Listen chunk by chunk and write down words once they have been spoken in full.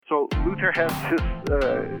So Luther has this,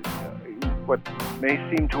 what may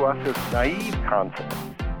seem to us as naive confidence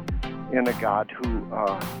in a God who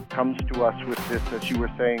comes to us with this, as you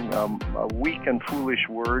were saying, a weak and foolish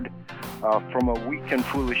word from a weak and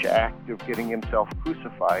foolish act of getting himself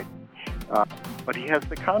crucified. But he has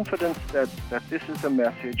the confidence that this is a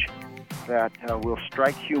message that will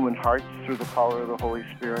strike human hearts through the power of the Holy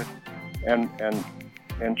Spirit and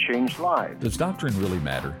change lives. Does doctrine really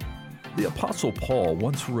matter? The Apostle Paul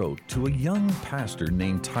once wrote to a young pastor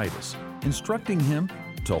named Titus, instructing him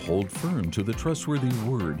to hold firm to the trustworthy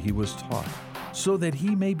word he was taught, so that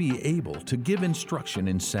he may be able to give instruction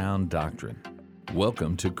in sound doctrine.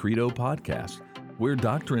 Welcome to Credo Podcast, where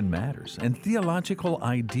doctrine matters and theological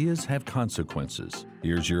ideas have consequences.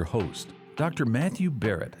 Here's your host, Dr. Matthew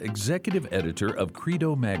Barrett, Executive Editor of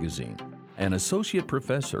Credo Magazine and Associate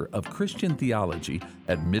Professor of Christian Theology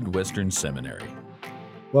at Midwestern Seminary.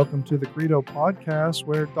 Welcome to the Credo Podcast,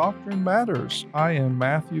 where doctrine matters. I am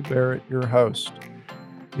Matthew Barrett, your host.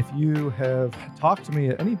 If you have talked to me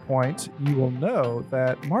at any point, you will know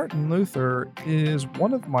that Martin Luther is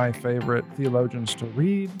one of my favorite theologians to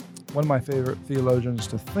read, one of my favorite theologians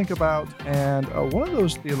to think about, and one of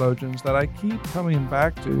those theologians that I keep coming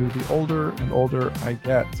back to the older and older I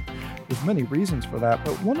get. There's many reasons for that,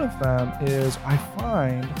 but one of them is I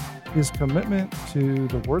find his commitment to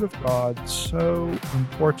the Word of God so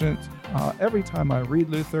important. Every time I read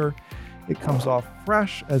Luther, it comes off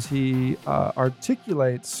fresh as he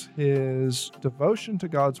articulates his devotion to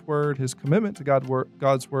God's Word, his commitment to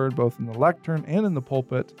God's Word, both in the lectern and in the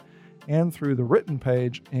pulpit, and through the written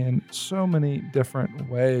page in so many different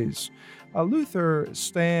ways. Luther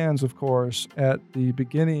stands, of course, at the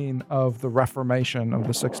beginning of the Reformation of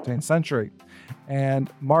the 16th century. And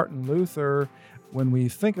Martin Luther, when we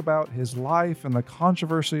think about his life and the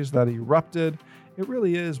controversies that erupted, it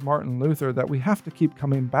really is Martin Luther that we have to keep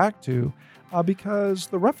coming back to because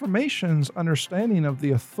the Reformation's understanding of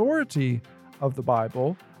the authority of the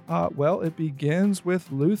Bible, it begins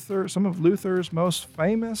with Luther, some of Luther's most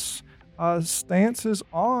famous stances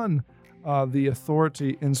on the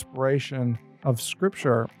authority, inspiration of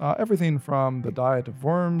Scripture. Everything from the Diet of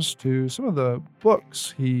Worms to some of the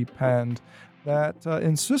books he penned that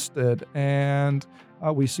insisted, and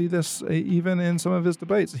we see this even in some of his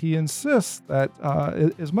debates. He insists that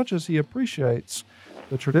as much as he appreciates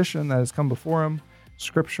the tradition that has come before him,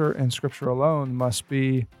 Scripture and Scripture alone must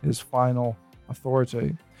be his final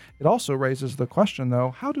authority. It also raises the question,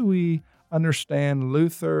 though, how do we understand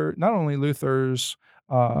Luther, not only Luther's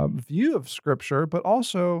view of Scripture, but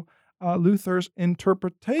also Luther's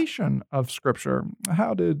interpretation of Scripture?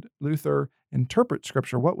 How did Luther interpret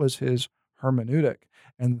Scripture? What was his hermeneutic?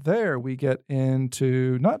 And there we get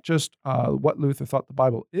into not just what Luther thought the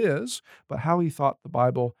Bible is, but how he thought the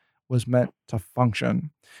Bible was meant to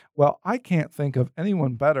function. Well, I can't think of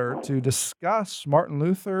anyone better to discuss Martin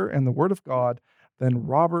Luther and the Word of God than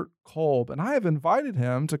Robert Kolb, and I have invited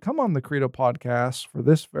him to come on the Credo Podcast for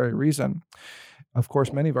this very reason. Of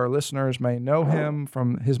course, many of our listeners may know him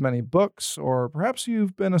from his many books, or perhaps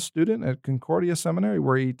you've been a student at Concordia Seminary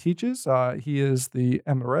where he teaches. He is the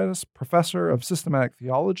Emeritus Professor of Systematic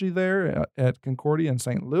Theology there at Concordia in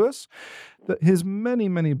St. Louis. His many,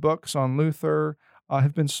 many books on Luther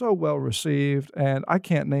have been so well received, and I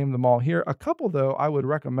can't name them all here. A couple, though, I would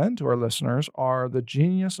recommend to our listeners are The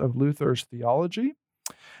Genius of Luther's Theology,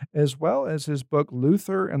 as well as his book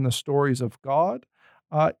Luther and the Stories of God.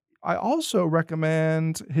 I also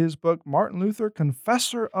recommend his book, Martin Luther,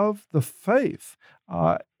 Confessor of the Faith,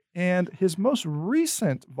 and his most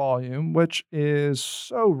recent volume, which is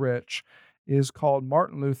so rich, is called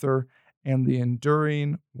Martin Luther and the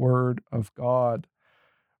Enduring Word of God.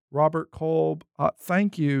 Robert Kolb,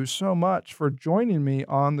 thank you so much for joining me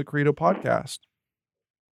on the Credo Podcast.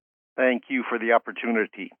 Thank you for the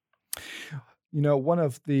opportunity. You know, one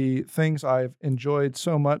of the things I've enjoyed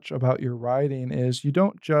so much about your writing is you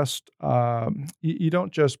don't just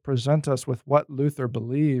present us with what Luther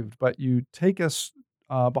believed, but you take us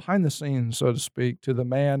behind the scenes, so to speak, to the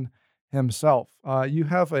man himself. You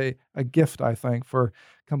have a gift, I think, for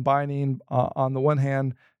combining, on the one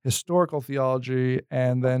hand, historical theology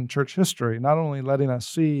and then church history, not only letting us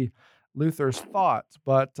see Luther's thought,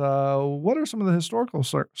 but what are some of the historical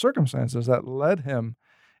circumstances that led him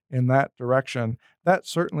in that direction? That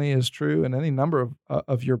certainly is true in any number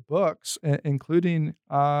of your books, including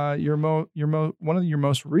one of your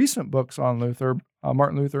most recent books on Luther,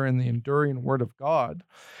 Martin Luther and the Enduring Word of God.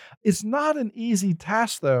 It's not an easy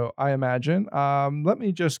task, though, I imagine. Let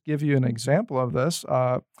me just give you an example of this.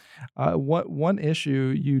 One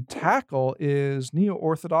issue you tackle is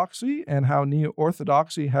neo-orthodoxy and how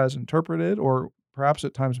neo-orthodoxy has interpreted or perhaps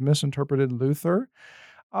at times misinterpreted Luther.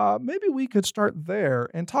 Maybe we could start there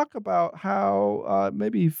and talk about how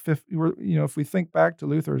if we think back to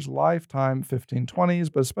Luther's lifetime,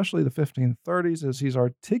 1520s, but especially the 1530s, as he's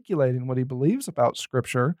articulating what he believes about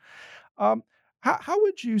Scripture. Um, how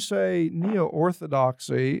would you say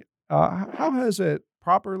neo-orthodoxy, how has it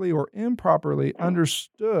properly or improperly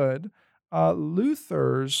understood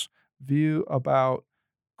Luther's view about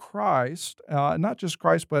Christ, not just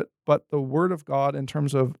Christ, but the Word of God in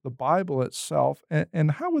terms of the Bible itself,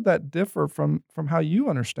 and how would that differ from how you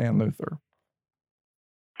understand Luther?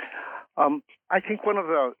 I think one of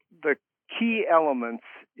the key elements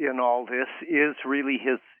in all this is really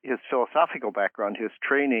his philosophical background, his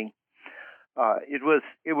training. It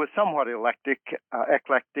was somewhat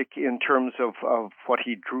eclectic in terms of what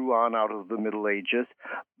he drew on out of the Middle Ages,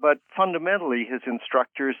 but fundamentally his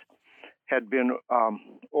instructors had been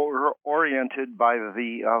oriented by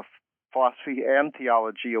the philosophy and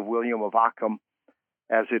theology of William of Ockham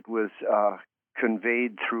as it was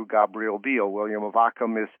conveyed through Gabriel Biel. William of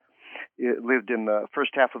Ockham lived in the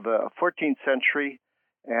first half of the 14th century,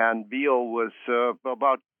 and Biel was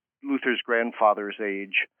about Luther's grandfather's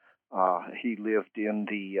age. He lived in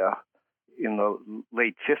the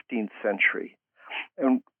late 15th century.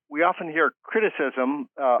 And we often hear criticism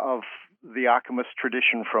of the Ockhamist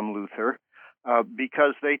tradition from Luther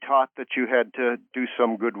because they taught that you had to do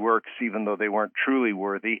some good works, even though they weren't truly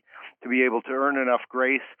worthy, to be able to earn enough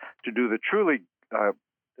grace to do the truly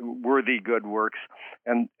worthy good works.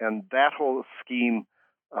 And that whole scheme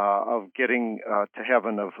of getting to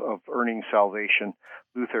heaven, of earning salvation,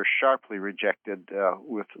 Luther sharply rejected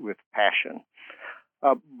with passion.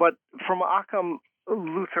 But from Occam,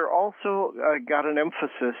 Luther also got an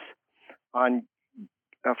emphasis on,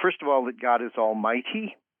 first of all, that God is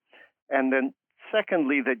almighty, and then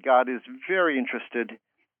secondly, that God is very interested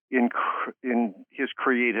in his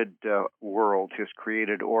created world, his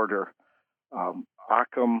created order.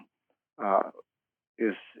 Occam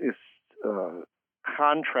is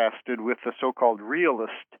contrasted with the so-called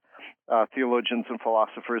realist theologians and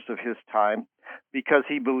philosophers of his time, because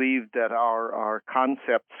he believed that our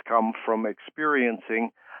concepts come from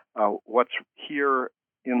experiencing what's here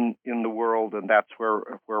in the world, and that's where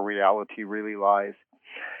reality really lies.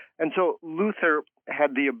 And so Luther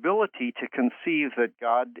had the ability to conceive that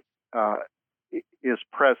God is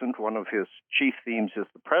present. One of his chief themes is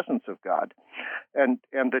the presence of God, and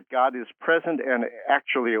that God is present and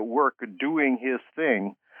actually at work doing his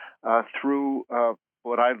thing through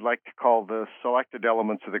what I'd like to call the selected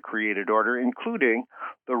elements of the created order, including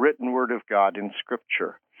the written word of God in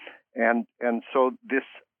Scripture. And so this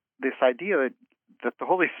idea that the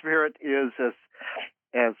Holy Spirit is,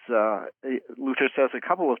 as Luther says a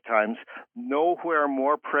couple of times, nowhere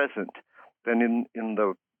more present than in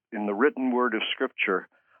the written word of Scripture.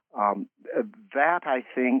 That, I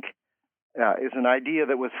think, is an idea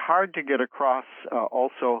that was hard to get across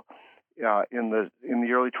also in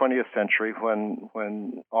the early 20th century,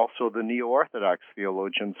 when also the neo-Orthodox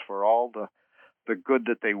theologians, for all the good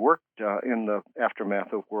that they worked in the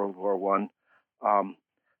aftermath of World War I,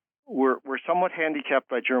 were somewhat handicapped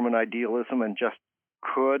by German idealism and just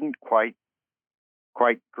couldn't quite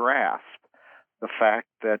grasp the fact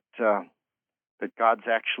that God's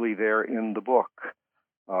actually there in the book.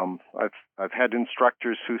 I've had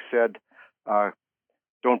instructors who said,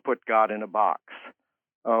 "Don't put God in a box."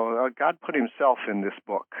 God put himself in this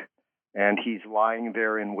book, and he's lying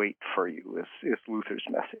there in wait for you, is Luther's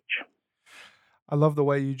message. I love the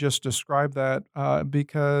way you just described that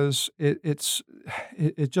because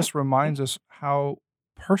it just reminds us how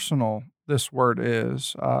personal this word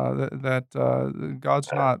is, that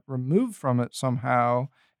God's not removed from it somehow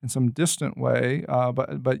in some distant way,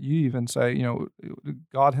 but you even say,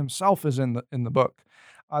 God himself is in the book.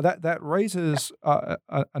 That raises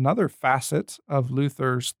another facet of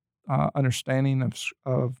Luther's understanding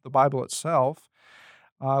of the Bible itself,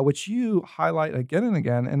 which you highlight again and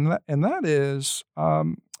again, and that is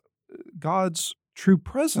God's true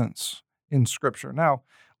presence in Scripture. Now,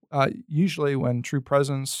 usually when true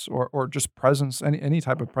presence or just presence, any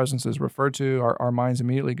type of presence is referred to, our minds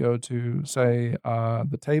immediately go to, say,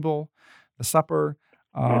 the table, the supper.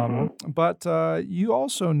 But you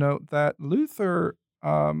also note that Luther,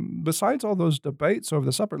 besides all those debates over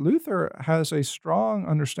the supper, Luther has a strong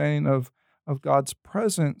understanding of God's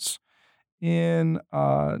presence in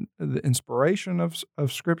the inspiration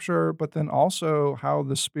of Scripture, but then also how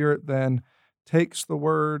the Spirit then takes the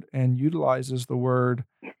Word and utilizes the Word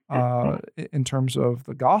in terms of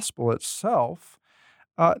the gospel itself.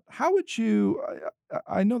 How would you,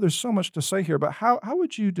 I know there's so much to say here, but how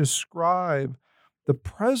would you describe the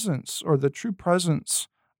presence or the true presence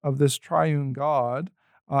of this triune God,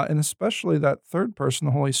 and especially that third person,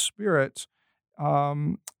 the Holy Spirit,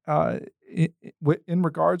 um, in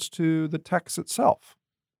regards to the text itself?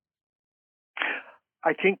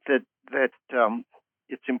 I think that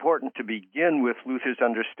it's important to begin with Luther's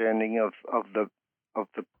understanding of the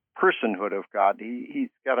personhood of God. He's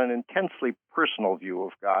got an intensely personal view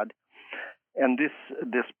of God, and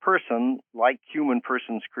this person, like human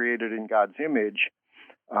persons created in God's image,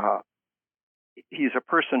 he's a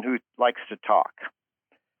person who likes to talk,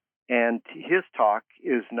 and his talk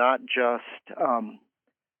is not just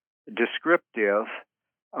descriptive.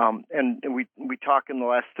 And we talk in the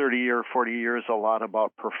last 30 or 40 years a lot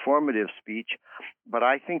about performative speech, but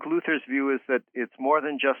I think Luther's view is that it's more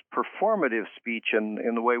than just performative speech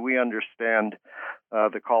in the way we understand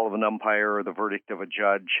the call of an umpire or the verdict of a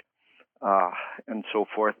judge and so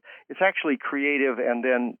forth. It's actually creative, and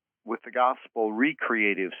then with the gospel,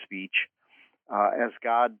 recreative speech, as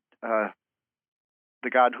God, the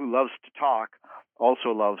God who loves to talk,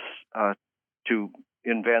 also loves to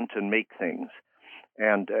invent and make things.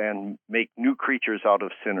 And make new creatures out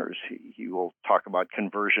of sinners. He will talk about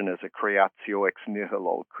conversion as a creatio ex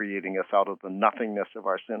nihilo, creating us out of the nothingness of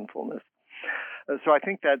our sinfulness. So I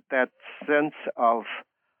think that sense of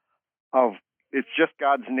it's just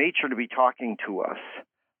God's nature to be talking to us,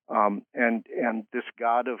 and this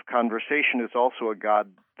God of conversation is also a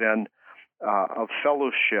God then of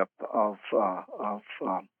fellowship, of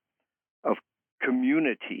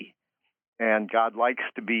community. And God likes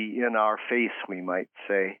to be in our face, we might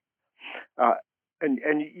say.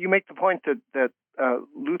 And you make the point that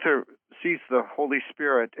Luther sees the Holy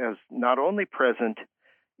Spirit as not only present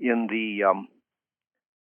in the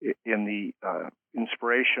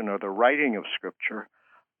inspiration or the writing of Scripture,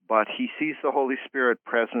 but he sees the Holy Spirit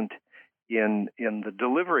present in the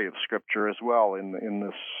delivery of Scripture as well, in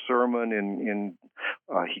the sermon,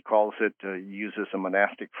 he calls it, uses a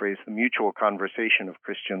monastic phrase, the mutual conversation of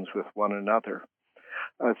Christians with one another.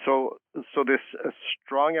 So this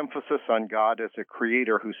strong emphasis on God as a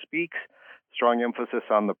creator who speaks, strong emphasis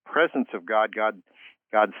on the presence of God. God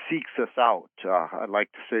seeks us out. I'd like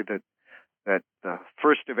to say that the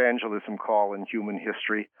first evangelism call in human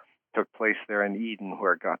history took place there in Eden,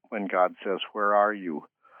 when God says, "Where are you?"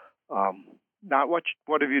 Not what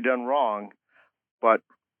have you done wrong, but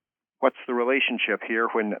what's the relationship here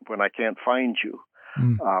when I can't find you?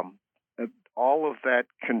 All of that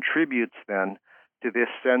contributes then to this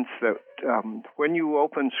sense that when you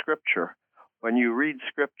open Scripture, when you read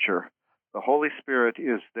Scripture, the Holy Spirit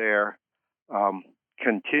is there,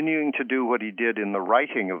 continuing to do what he did in the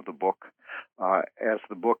writing of the book, as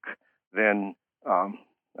the book then,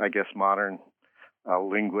 I guess modern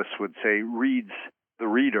linguists would say, reads the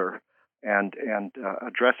reader and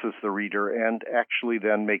addresses the reader, and actually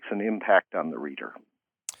then makes an impact on the reader.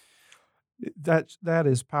 That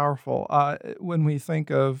is powerful. When we think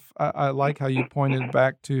of, I like how you pointed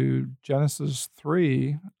back to Genesis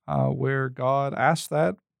 3, where God asked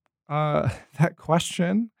that that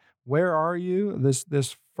question, "Where are you?"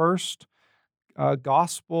 This first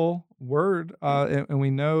gospel word, and we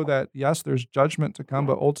know that yes, there's judgment to come,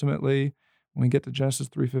 but ultimately, when we get to Genesis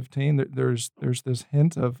 3:15, there's this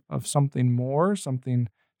hint of something more, something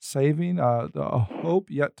saving, a hope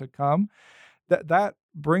yet to come. That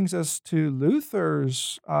brings us to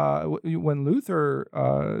Luther's, when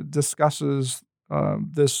Luther discusses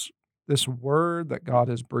this word that God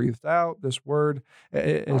has breathed out, this word,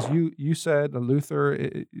 as you said,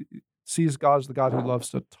 Luther sees God as the God who loves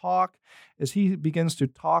to talk. As he begins to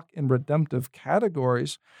talk in redemptive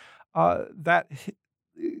categories,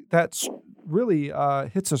 that's really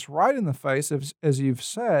hits us right in the face, as you've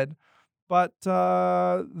said. But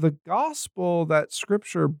the gospel that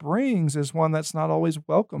Scripture brings is one that's not always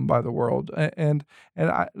welcomed by the world. The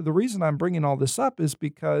reason I'm bringing all this up is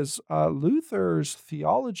because Luther's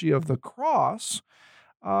theology of the cross,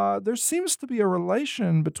 there seems to be a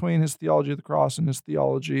relation between his theology of the cross and his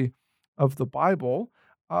theology of the Bible.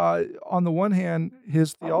 On the one hand,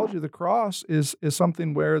 his theology of the cross is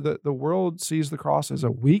something where the world sees the cross as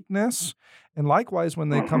a weakness, and likewise, when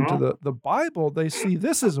they come to the Bible, they see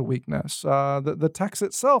this as a weakness. The text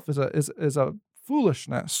itself is a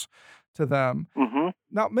foolishness to them.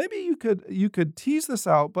 Now, maybe you could tease this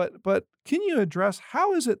out, but can you address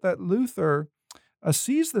how is it that Luther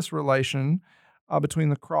sees this relation between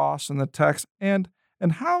the cross and the text, and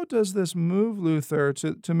how does this move Luther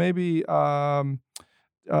to maybe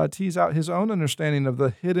tease out his own understanding of the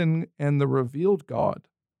hidden and the revealed God?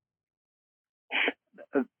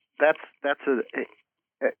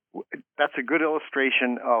 That's a good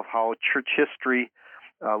illustration of how church history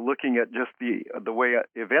looking at just the way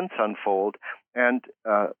events unfold, and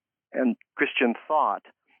Christian thought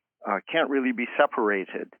can't really be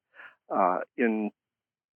separated. In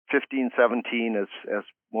 1517, as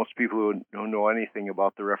most people who don't know anything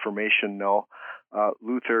about the Reformation know,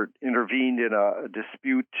 Luther intervened in a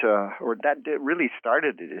dispute, or that really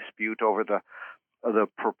started a dispute over the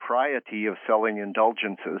propriety of selling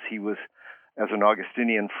indulgences. He was, as an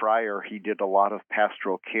Augustinian friar, he did a lot of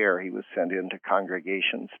pastoral care. He was sent into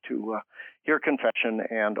congregations to hear confession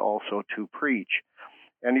and also to preach.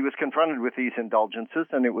 And he was confronted with these indulgences,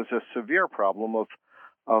 and it was a severe problem of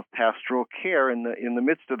pastoral care in the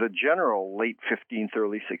midst of the general late 15th,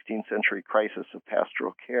 early 16th century crisis of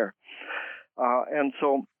pastoral care. And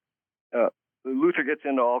so Luther gets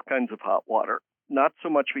into all kinds of hot water, not so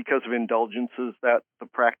much because of indulgences, that the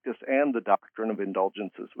practice and the doctrine of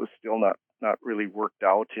indulgences was still not really worked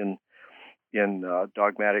out in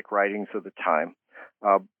dogmatic writings of the time,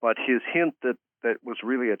 but his hint that was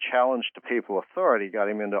really a challenge to papal authority got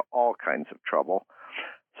him into all kinds of trouble.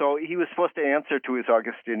 So he was supposed to answer to his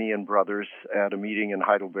Augustinian brothers at a meeting in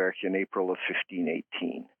Heidelberg in April of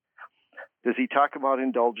 1518. Does he talk about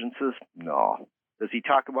indulgences? No. Does he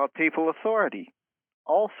talk about papal authority?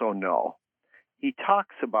 Also no. He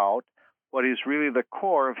talks about what is really the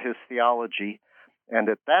core of his theology, and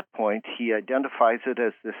at that point he identifies it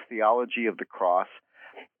as this theology of the cross.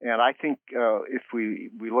 And I think if we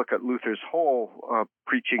look at Luther's whole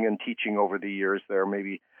preaching and teaching over the years, there are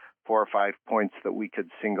maybe 4 or 5 points that we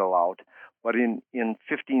could single out. But in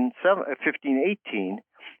 1518,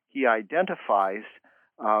 he identifies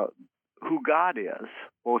who God is,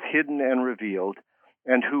 both hidden and revealed,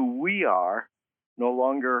 and who we are, no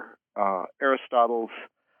longer Aristotle's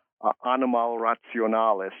animal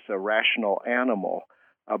rationalis, a rational animal,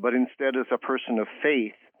 but instead as a person of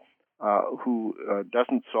faith who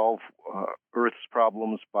doesn't solve Earth's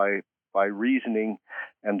problems by reasoning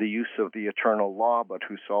and the use of the eternal law, but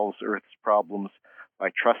who solves Earth's problems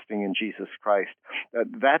by trusting in Jesus Christ.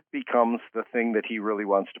 That becomes the thing that he really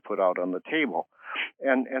wants to put out on the table.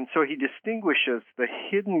 And so he distinguishes the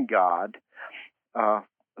hidden God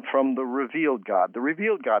from the revealed God. The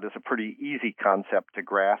revealed God is a pretty easy concept to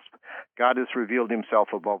grasp. God has revealed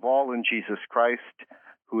himself above all in Jesus Christ,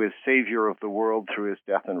 who is Savior of the world through his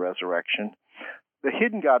death and resurrection. The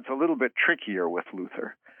hidden God's a little bit trickier with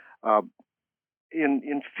Luther.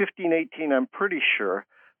 In 1518, I'm pretty sure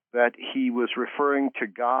that he was referring to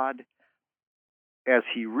God as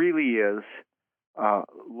he really is,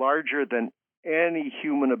 larger than any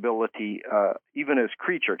human ability, even as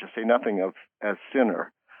creature, to say nothing of as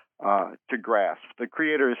sinner, to grasp. The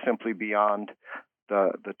Creator is simply beyond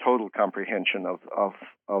the total comprehension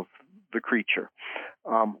of the creature.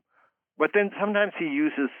 But then sometimes he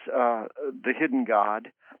uses the hidden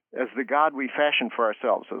God as the God we fashion for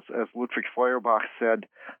ourselves. As Ludwig Feuerbach said,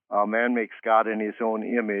 man makes God in his own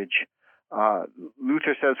image.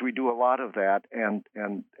 Luther says we do a lot of that, and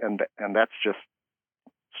that's just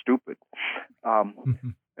stupid.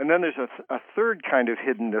 And then there's a third kind of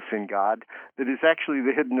hiddenness in God that is actually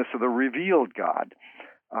the hiddenness of the revealed God,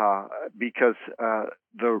 because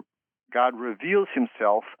the God reveals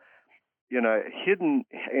himself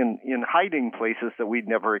in hiding places that we'd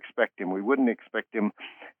never expect him. We wouldn't expect him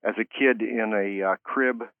as a kid in a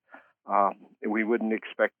crib. We wouldn't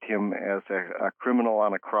expect him as a criminal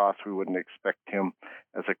on a cross. We wouldn't expect him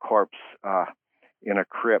as a corpse in a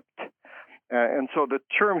crypt. And so the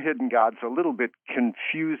term hidden God's a little bit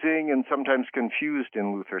confusing and sometimes confused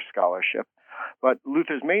in Luther's scholarship. But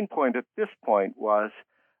Luther's main point at this point was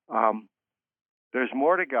there's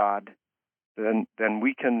more to God than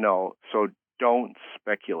we can know, so don't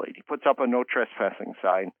speculate. He puts up a no trespassing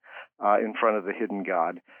sign in front of the hidden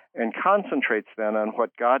God and concentrates then on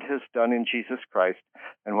what God has done in Jesus Christ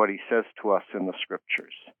and what he says to us in the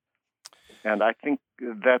Scriptures. And I think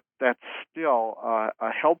that's still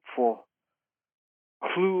a helpful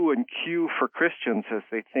clue and cue for Christians as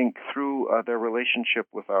they think through their relationship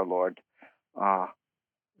with our Lord.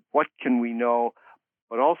 What can we know,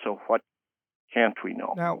 but also what can't we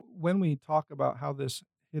know? Now, when we talk about how this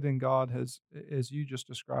hidden God has, as you just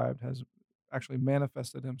described, has actually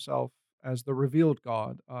manifested himself as the revealed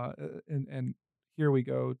God, and here we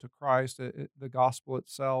go to Christ, the gospel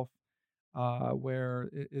itself, where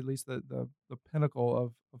at least the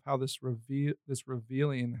pinnacle of how this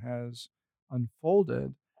revealing has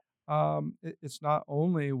unfolded. It's not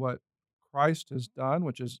only what Christ has done,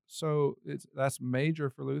 which is that's major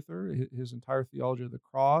for Luther. His entire theology of the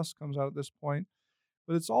cross comes out at this point,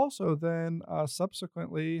 but it's also then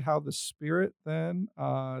subsequently how the Spirit then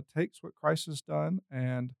takes what Christ has done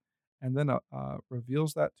and and then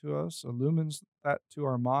reveals that to us, illumines that to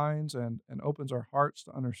our minds, and opens our hearts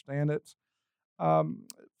to understand it. Um,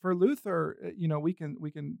 for Luther, we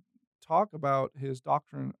can talk about his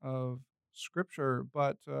doctrine of Scripture,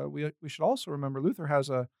 but we should also remember Luther has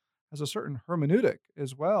a certain hermeneutic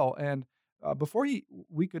as well. And before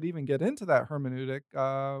we could even get into that hermeneutic,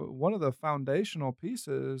 one of the foundational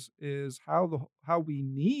pieces is how we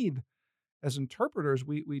need as interpreters,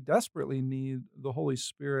 we desperately need the Holy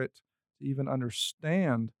Spirit to even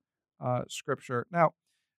understand Scripture. Now,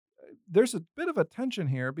 there's a bit of a tension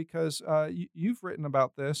here because you've written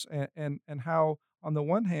about this and how on the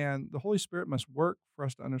one hand the Holy Spirit must work for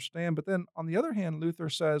us to understand, but then on the other hand, Luther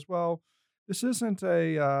says, well, this isn't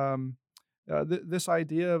this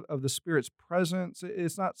idea of the Spirit's presence.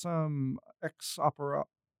 It's not some ex opere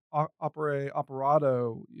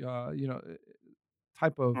operato,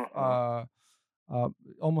 type of Hmm. uh,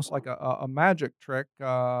 almost like a magic trick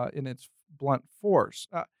in its blunt force.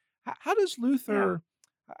 How does Yeah. Luther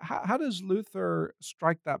how does Luther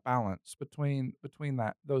strike that balance between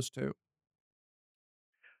that those two?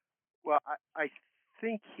 Well, I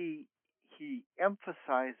think he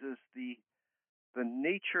emphasizes the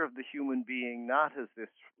nature of the human being not as this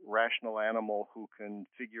rational animal who can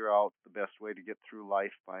figure out the best way to get through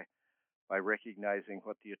life by recognizing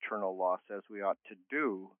what the eternal law says we ought to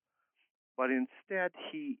do, but instead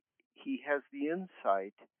he has the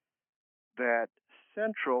insight that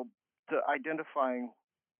central to identifying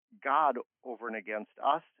God over and against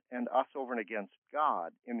us and us over and against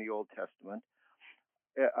God in the Old Testament,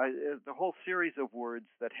 the whole series of words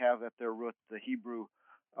that have at their root the Hebrew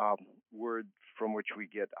um, word from which we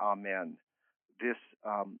get Amen. This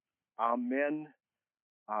Amen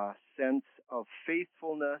sense of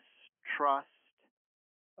faithfulness, trust,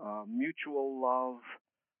 mutual love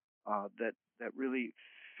that really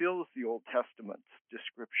fills the Old Testament's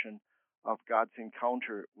description of God's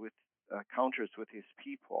encounters with His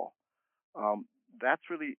people. Um, that's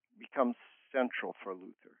really becomes central for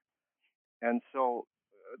Luther. And so,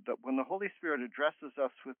 when the Holy Spirit addresses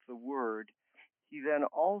us with the Word, He then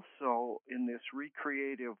also, in this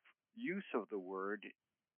recreative use of the Word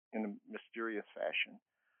in a mysterious fashion,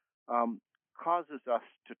 um, causes us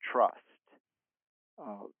to trust.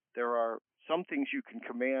 Uh, there are some things you can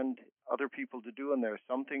command other people to do, and there are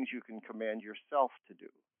some things you can command yourself to do.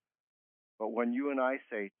 But when you and I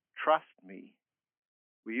say, trust me,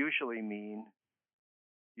 we usually mean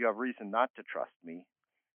you have reason not to trust me.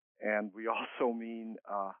 And we also mean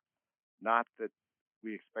not that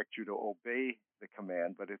we expect you to obey the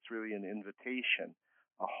command, but it's really an invitation,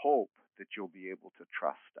 a hope that you'll be able to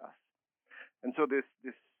trust us. And so this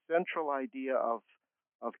central idea of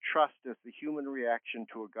trust as the human reaction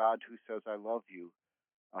to a God who says, I love you,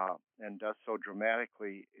 and does so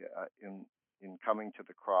dramatically in coming to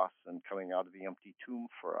the cross and coming out of the empty tomb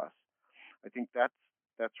for us. I think that's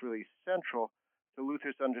really central to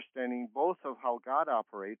Luther's understanding both of how God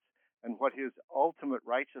operates and what His ultimate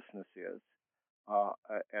righteousness is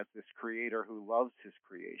as this Creator who loves His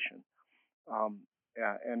creation.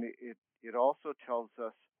 And it also tells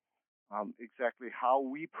us exactly how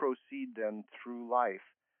we proceed then through life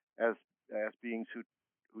as beings who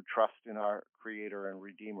trust in our Creator and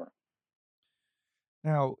Redeemer.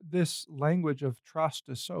 Now, this language of trust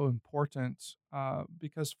is so important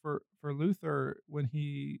because for Luther, when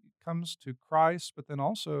he comes to Christ, but then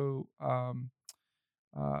also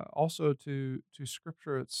to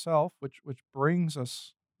Scripture itself, which brings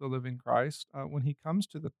us the living Christ, when he comes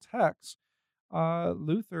to the text,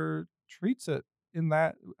 Luther treats it in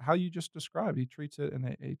that how you just described. He treats it in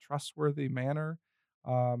a trustworthy manner.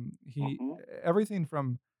 He Hmm. everything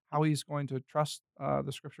from how he's going to trust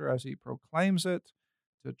the Scripture as he proclaims it,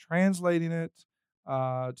 to translating it,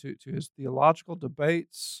 to his theological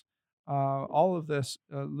debates. All of this,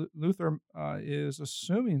 Luther is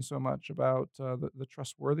assuming so much about the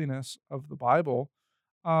trustworthiness of the Bible,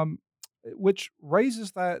 um, which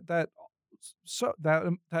raises that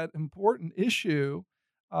important issue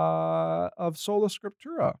of sola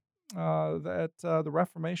scriptura that the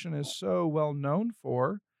Reformation is so well known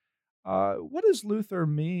for. What does Luther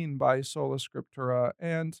mean by sola scriptura,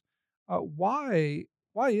 and why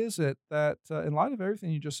is it that, in light of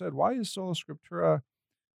everything you just said, why is sola scriptura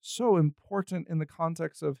so important in the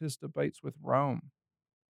context of his debates with Rome?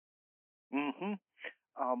 Hmm.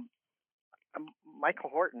 Um, Michael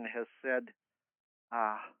Horton has said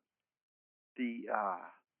uh, the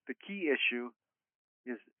the key issue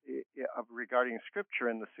is regarding Scripture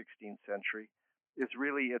in the 16th century is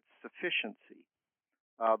really its sufficiency.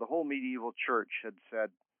 The whole medieval church had said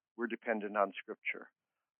we're dependent on Scripture.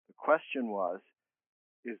 The question was,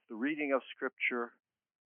 is the reading of Scripture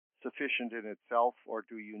sufficient in itself, or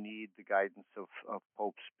do you need the guidance of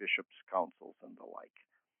popes, bishops, councils, and the like,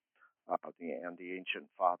 and the ancient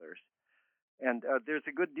fathers? And there's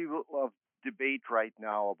a good deal of debate right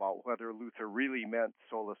now about whether Luther really meant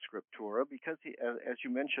sola scriptura, because as you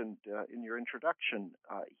mentioned in your introduction,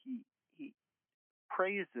 he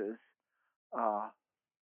praises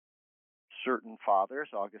certain fathers,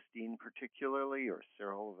 Augustine particularly, or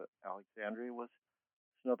Cyril of Alexandria was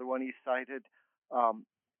another one he cited.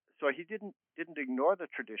 So he didn't ignore the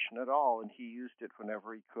tradition at all, and he used it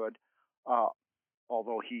whenever he could.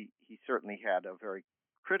 Although he certainly had a very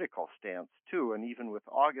critical stance too, and even with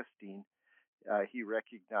Augustine, he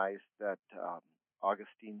recognized that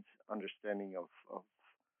Augustine's understanding of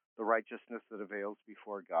the righteousness that avails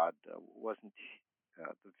before God wasn't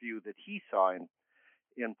the view that he saw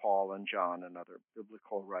in Paul and John and other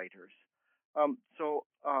biblical writers. So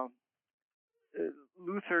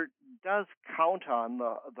Luther does count on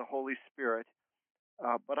the Holy Spirit,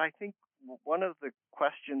 but I think one of the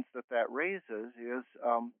questions that raises is,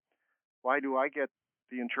 why do I get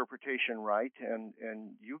the interpretation right and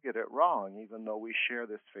you get it wrong, even though we share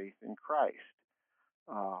this faith in Christ?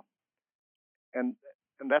 And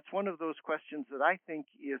that's one of those questions that I think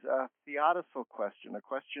is a theodical question, a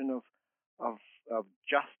question of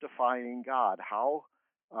justifying God. How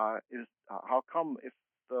come, if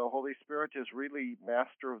the Holy Spirit is really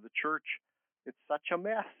master of the church, it's such a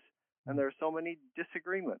mess, and there are so many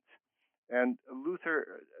disagreements? And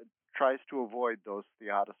Luther tries to avoid those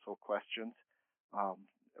theodical questions,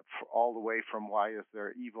 all the way from why is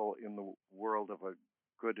there evil in the world of a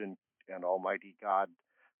good and almighty God,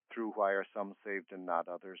 through why are some saved and not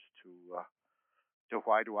others, to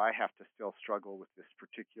why do I have to still struggle with this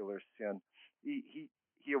particular sin.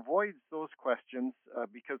 He avoids those questions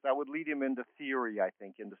because that would lead him into theory, I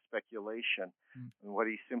think, into speculation. And what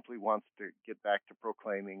he simply wants to get back to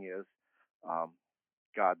proclaiming is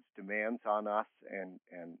God's demands on us and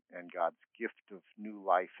God's gift of new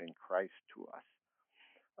life in Christ to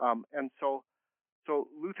us. And so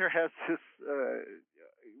Luther has this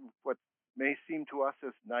what may seem to us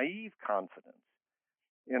as naive confidence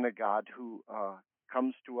in a God who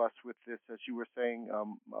comes to us with this, as you were saying,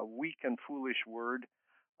 a weak and foolish word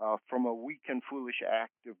from a weak and foolish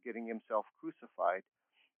act of getting himself crucified.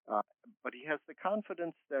 But he has the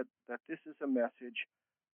confidence that this is a message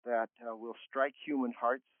that will strike human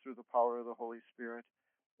hearts through the power of the Holy Spirit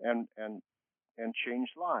and change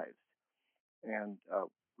lives. And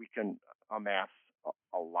we can amass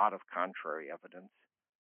a lot of contrary evidence,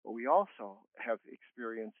 but we also have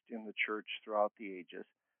experienced in the church throughout the ages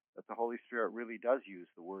that the Holy Spirit really does use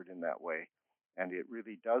the word in that way, and it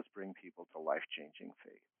really does bring people to life-changing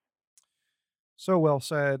faith. So well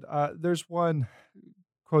said. There's one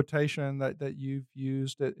quotation that you've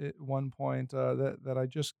used at one point that I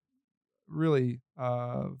just really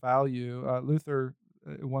value. Luther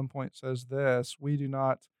at one point says this: "We do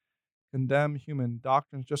not condemn human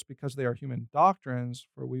doctrines just because they are human doctrines,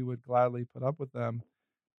 for we would gladly put up with them,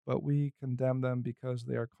 but we condemn them because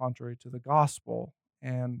they are contrary to the gospel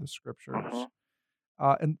and the scriptures."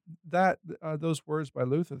 And that those words by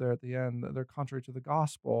Luther there at the end, they're contrary to the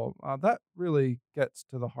gospel. That really gets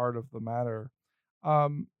to the heart of the matter.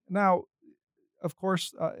 Now, of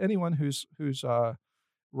course, anyone who's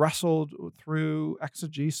wrestled through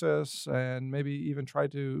exegesis and maybe even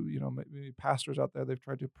tried to, maybe pastors out there, they've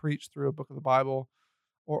tried to preach through a book of the Bible,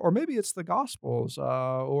 or maybe it's the Gospels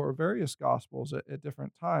or various Gospels at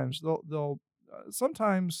different times. They'll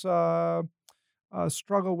sometimes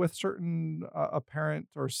struggle with certain apparent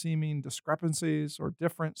or seeming discrepancies or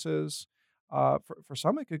differences. For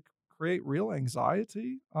some, it could create real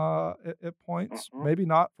anxiety at points, maybe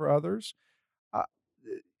not for others. Uh,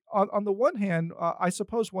 on the one hand, I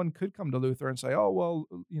suppose one could come to Luther and say, "Oh, well,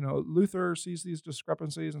 Luther sees these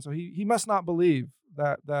discrepancies, and so he must not believe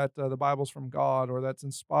that the Bible's from God, or that's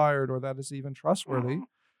inspired, or that is even trustworthy."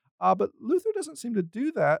 But Luther doesn't seem to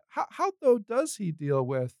do that. How though does he deal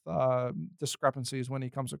with discrepancies when he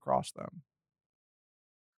comes across them?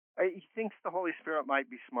 He thinks the Holy Spirit might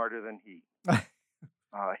be smarter than he.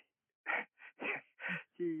 Uh,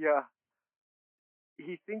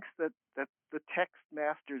 he thinks that the text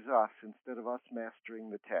masters us instead of us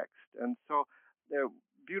mastering the text. And so the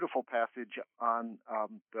beautiful passage on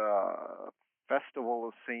the festival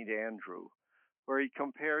of St. Andrew, where he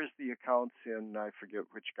compares the accounts in, I forget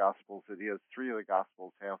which Gospels it is, 3 of the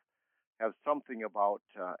Gospels have something about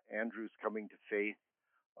Andrew's coming to faith,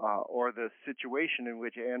 or the situation in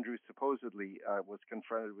which Andrew supposedly was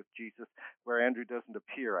confronted with Jesus, where Andrew doesn't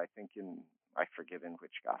appear, I think I forget in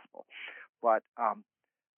which Gospel.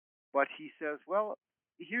 But he says, well,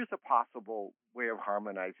 here's a possible way of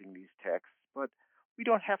harmonizing these texts, but we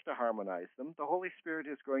don't have to harmonize them. The Holy Spirit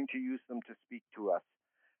is going to use them to speak to us,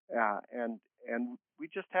 and we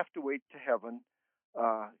just have to wait to heaven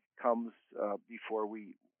comes before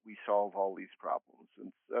we solve all these problems.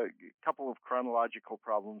 And a couple of chronological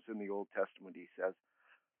problems in the Old Testament, he says.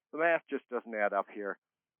 The math just doesn't add up here,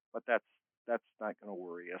 but that's not going to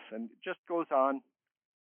worry us. And it just goes on,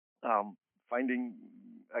 finding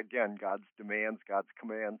again God's demands, God's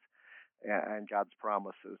commands, and God's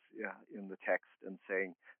promises in the text, and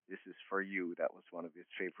saying, "This is for you." That was one of his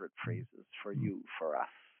favorite phrases: "For you, for us,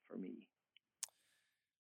 for me."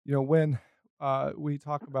 When we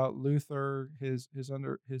talk about Luther, his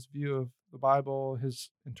view of the Bible, his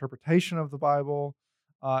interpretation of the Bible,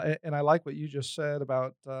 and I like what you just said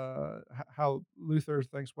about how Luther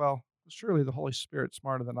thinks, well, surely the Holy Spirit's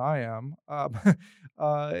smarter than I am,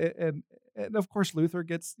 and and of course Luther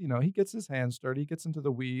gets he gets his hands dirty, he gets into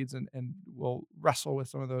the weeds, and will wrestle with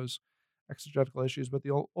some of those exegetical issues. But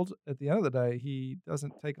at the end of the day, he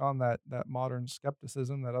doesn't take on that modern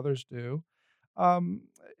skepticism that others do. Um,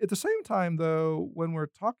 at the same time, though, when we're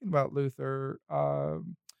talking about Luther,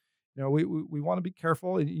 we want to be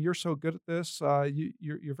careful. And you're so good at this.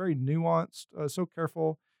 You're very nuanced, so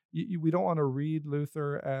careful. We don't want to read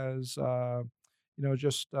Luther as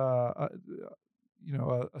just a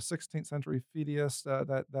 16th century fideist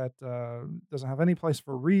that doesn't have any place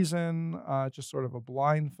for reason, just sort of a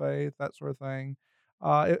blind faith, that sort of thing.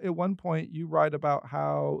 At one point, you write about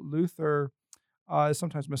how Luther is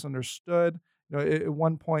sometimes misunderstood. At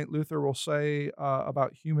one point, Luther will say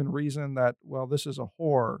about human reason that, well, this is a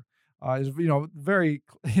whore. Is very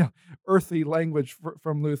earthy language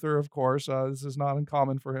from Luther, of course. This is not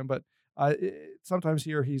uncommon for him, but sometimes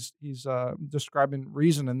here he's describing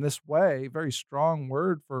reason in this way, very strong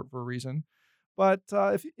word for reason. But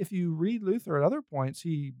if you read Luther at other points,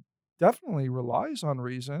 he definitely relies on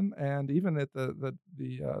reason, and even at the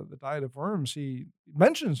Diet of Worms, he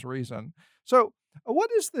mentions reason. So, what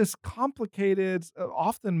is this complicated,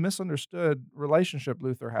 often misunderstood relationship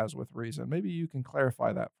Luther has with reason? Maybe you can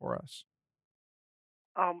clarify that for us.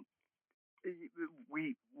 Um,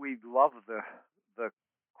 we love the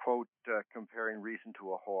quote comparing reason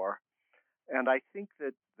to a whore, and I think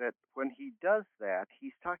that when he does that,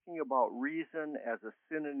 he's talking about reason as a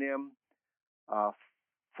synonym uh,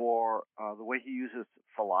 for the way he uses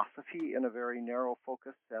philosophy in a very narrow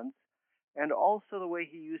focused sense, and also the way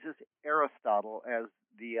he uses Aristotle as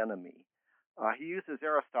the enemy. He uses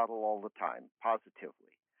Aristotle all the time,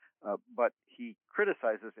 positively, but he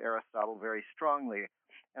criticizes Aristotle very strongly.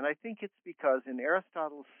 And I think it's because in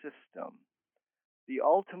Aristotle's system, the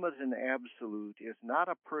ultimate and absolute is not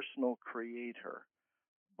a personal creator,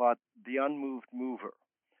 but the unmoved mover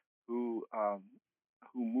who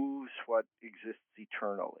who moves what exists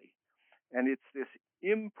eternally. And it's this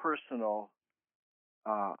impersonal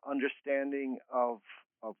understanding of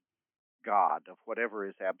God, of whatever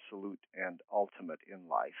is absolute and ultimate in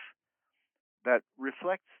life, that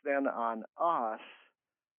reflects then on us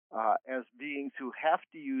as beings who have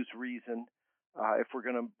to use reason if we're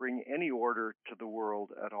going to bring any order to the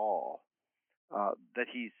world at all. That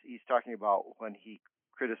he's talking about when he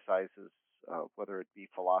criticizes whether it be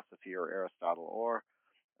philosophy or Aristotle or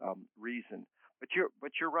reason. But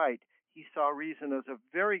you're right. He saw reason as a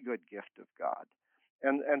very good gift of God,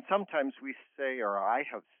 and sometimes we say, or I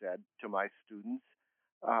have said to my students,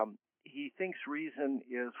 he thinks reason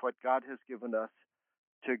is what God has given us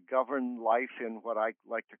to govern life in what I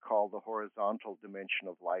like to call the horizontal dimension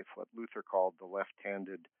of life, what Luther called the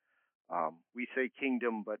left-handed. We say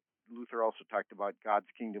kingdom, but Luther also talked about God's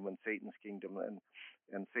kingdom and Satan's kingdom,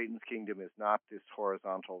 and Satan's kingdom is not this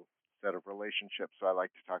horizontal set of relationships. So I like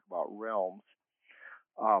to talk about realms.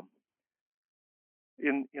 Um,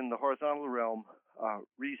 in the horizontal realm,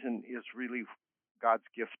 reason is really God's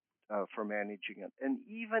gift for managing it, and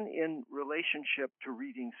even in relationship to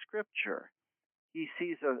reading Scripture, he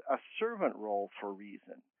sees a servant role for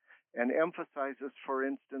reason, and emphasizes, for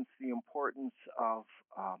instance, the importance of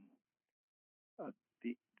uh,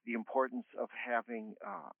 the importance of having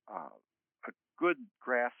a good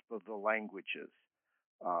grasp of the languages,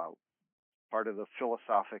 uh, part of the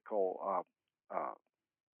philosophical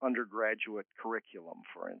undergraduate curriculum,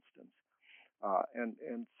 for instance,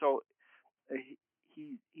 and so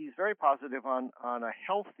he's very positive on a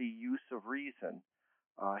healthy use of reason.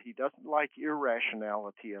 He doesn't like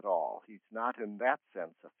irrationality at all. He's not, in that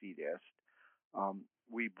sense, a fideist.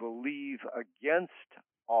 We believe against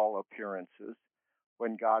all appearances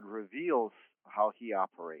when God reveals how he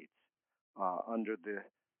operates under the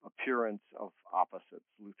appearance of opposites,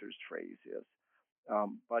 Luther's phrase is.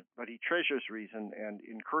 but he treasures reason and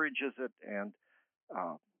encourages it. And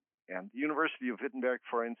the University of Wittenberg,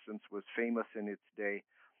 for instance, was famous in its day,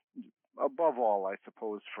 above all, I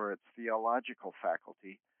suppose, for its theological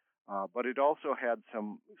faculty. But it also had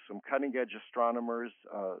some cutting-edge astronomers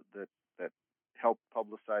that helped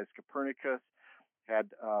publicize Copernicus.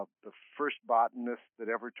 Had the first botanist that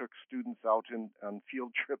ever took students out on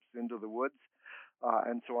field trips into the woods,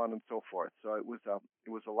 and so on and so forth. So it was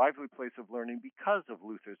a lively place of learning because of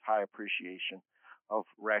Luther's high appreciation of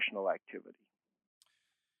rational activity.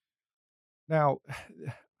 Now,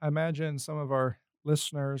 I imagine some of our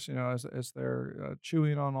listeners, as they're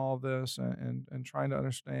chewing on all this and trying to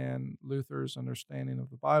understand Luther's understanding of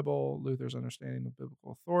the Bible, Luther's understanding of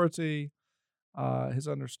biblical authority, his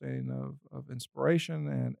understanding of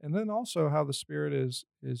inspiration, and then also how the Spirit is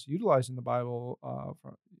utilizing the Bible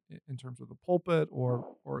in terms of the pulpit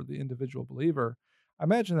or the individual believer. I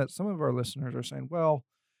imagine that some of our listeners are saying, "Well,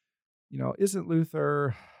 isn't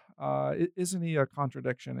Luther, isn't he a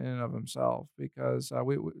contradiction in and of himself?" Because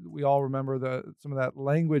we all remember some of that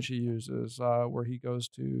language he uses, where he goes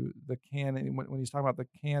to the canon when he's talking about the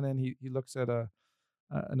canon. He looks at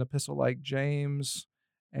an epistle like James,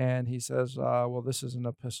 and he says, "Well, this is an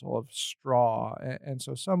epistle of straw." And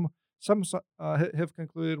so have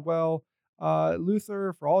concluded, well,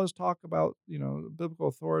 Luther, for all his talk about biblical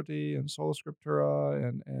authority and sola scriptura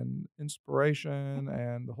and inspiration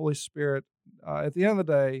and the Holy Spirit, at the end of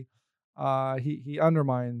the day, he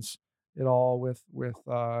undermines it all with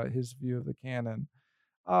his view of the canon.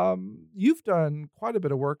 You've done quite a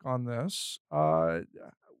bit of work on this.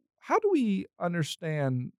 How do we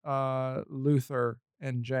understand Luther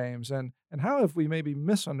and James, and how have we maybe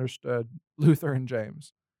misunderstood Luther and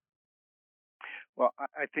James? Well,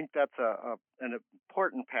 I think that's an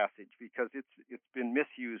important passage because it's been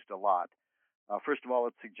misused a lot. First of all,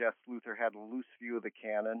 it suggests Luther had a loose view of the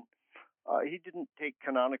canon. He didn't take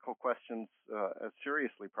canonical questions as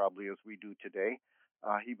seriously, probably, as we do today.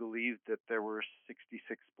 He believed that there were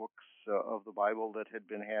 66 books of the Bible that had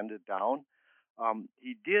been handed down.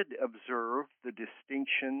 He did observe the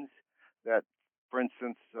distinctions that, for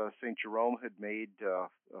instance, St. Jerome had made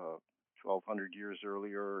 1,200 years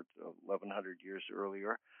earlier, 1,100 years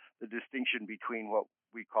earlier. The distinction between what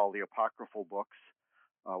we call the apocryphal books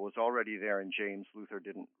was already there in James. Luther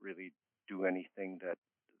didn't really do anything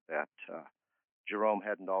that Jerome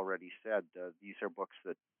hadn't already said. These are books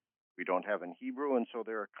that we don't have in Hebrew, and so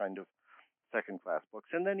they're kind of second-class books.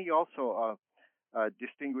 And then he also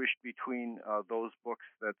distinguished between those books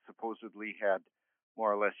that supposedly had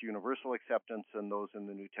more or less universal acceptance and those in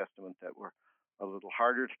the New Testament that were a little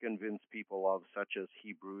harder to convince people of, such as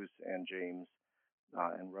Hebrews and James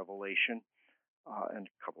and Revelation and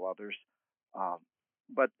a couple others.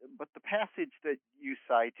 But the passage that you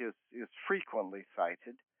cite is frequently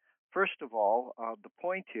cited. First of all, the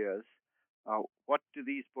point is, what do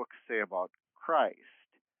these books say about Christ?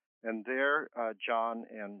 And there, John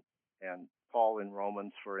and Paul in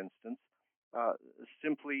Romans, for instance,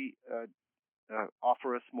 simply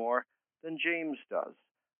offer us more than James does.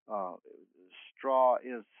 Straw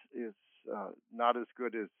is not as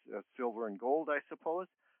good as silver and gold, I suppose,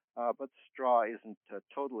 but straw isn't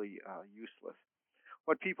totally useless.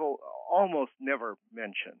 What people almost never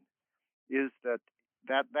mention is that's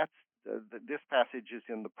this passage is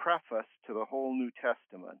in the preface to the whole New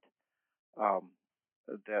Testament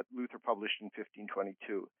that Luther published in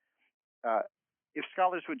 1522. If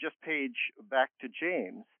scholars would just page back to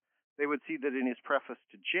James, they would see that in his preface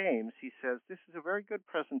to James, he says, this is a very good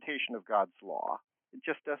presentation of God's law. It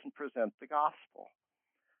just doesn't present the gospel.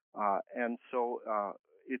 And so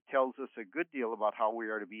it tells us a good deal about how we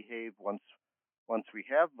are to behave once we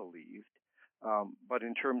have believed. But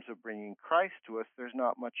in terms of bringing Christ to us, there's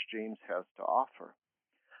not much James has to offer.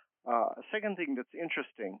 A second thing that's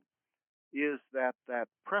interesting is that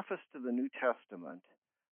preface to the New Testament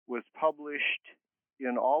was published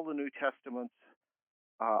in all the New Testaments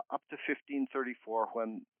up to 1534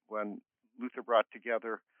 when Luther brought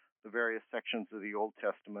together the various sections of the Old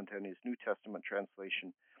Testament and his New Testament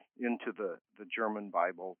translation into the German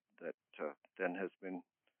Bible that then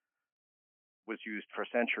was used for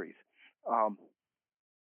centuries.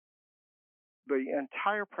 The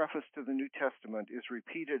entire preface to the New Testament is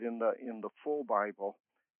repeated in the full Bible,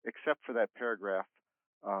 except for that paragraph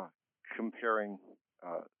comparing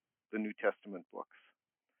the New Testament books.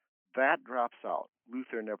 That drops out.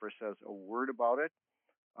 Luther never says a word about it.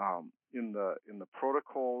 In the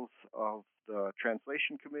protocols of the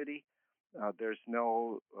translation committee, there's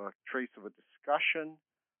no trace of a discussion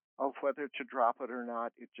of whether to drop it or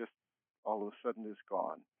not. It just all of a sudden is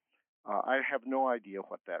gone. I have no idea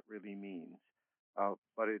what that really means.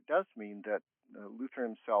 but it does mean that Luther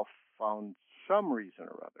himself found some reason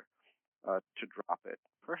or other to drop it,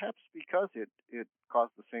 perhaps because it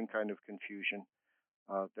caused the same kind of confusion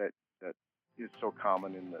that is so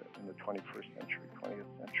common in the 21st century,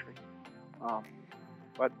 20th century.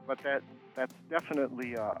 But that's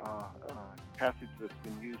definitely a passage that's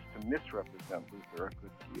been used to misrepresent Luther a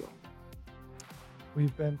good deal.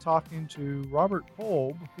 We've been talking to Robert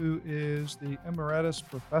Kolb, who is the Emeritus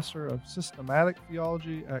Professor of Systematic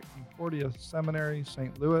Theology at Concordia Seminary,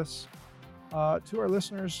 St. Louis. To our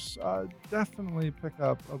listeners, definitely pick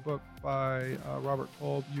up a book by Robert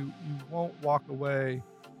Kolb. You won't walk away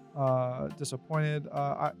disappointed.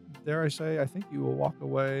 Dare I say, I think you will walk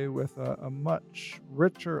away with a much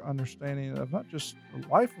richer understanding of not just the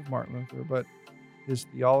life of Martin Luther, but his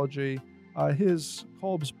theology.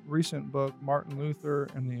 Kolb's recent book, Martin Luther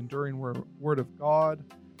and the Enduring Word of God,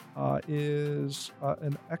 is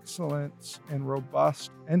an excellent and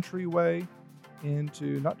robust entryway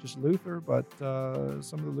into not just Luther, but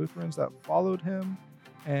some of the Lutherans that followed him.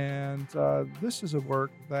 And this is a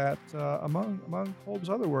work that, among Kolb's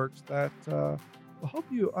other works, that will help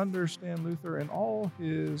you understand Luther in all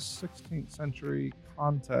his 16th century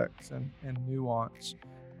context and nuance.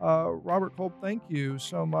 Robert Kolb, thank you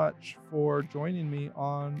so much for joining me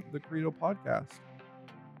on the Credo podcast.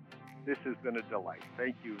 This has been a delight.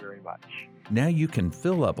 Thank you very much. Now you can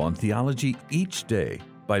fill up on theology each day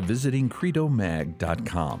by visiting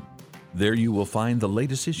credomag.com. There you will find the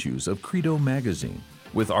latest issues of Credo Magazine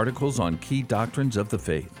with articles on key doctrines of the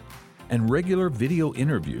faith and regular video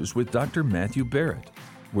interviews with Dr. Matthew Barrett,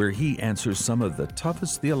 where he answers some of the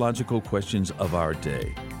toughest theological questions of our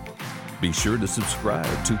day. Be sure to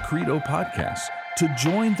subscribe to Credo Podcasts to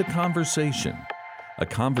join the conversation, a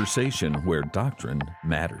conversation where doctrine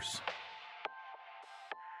matters.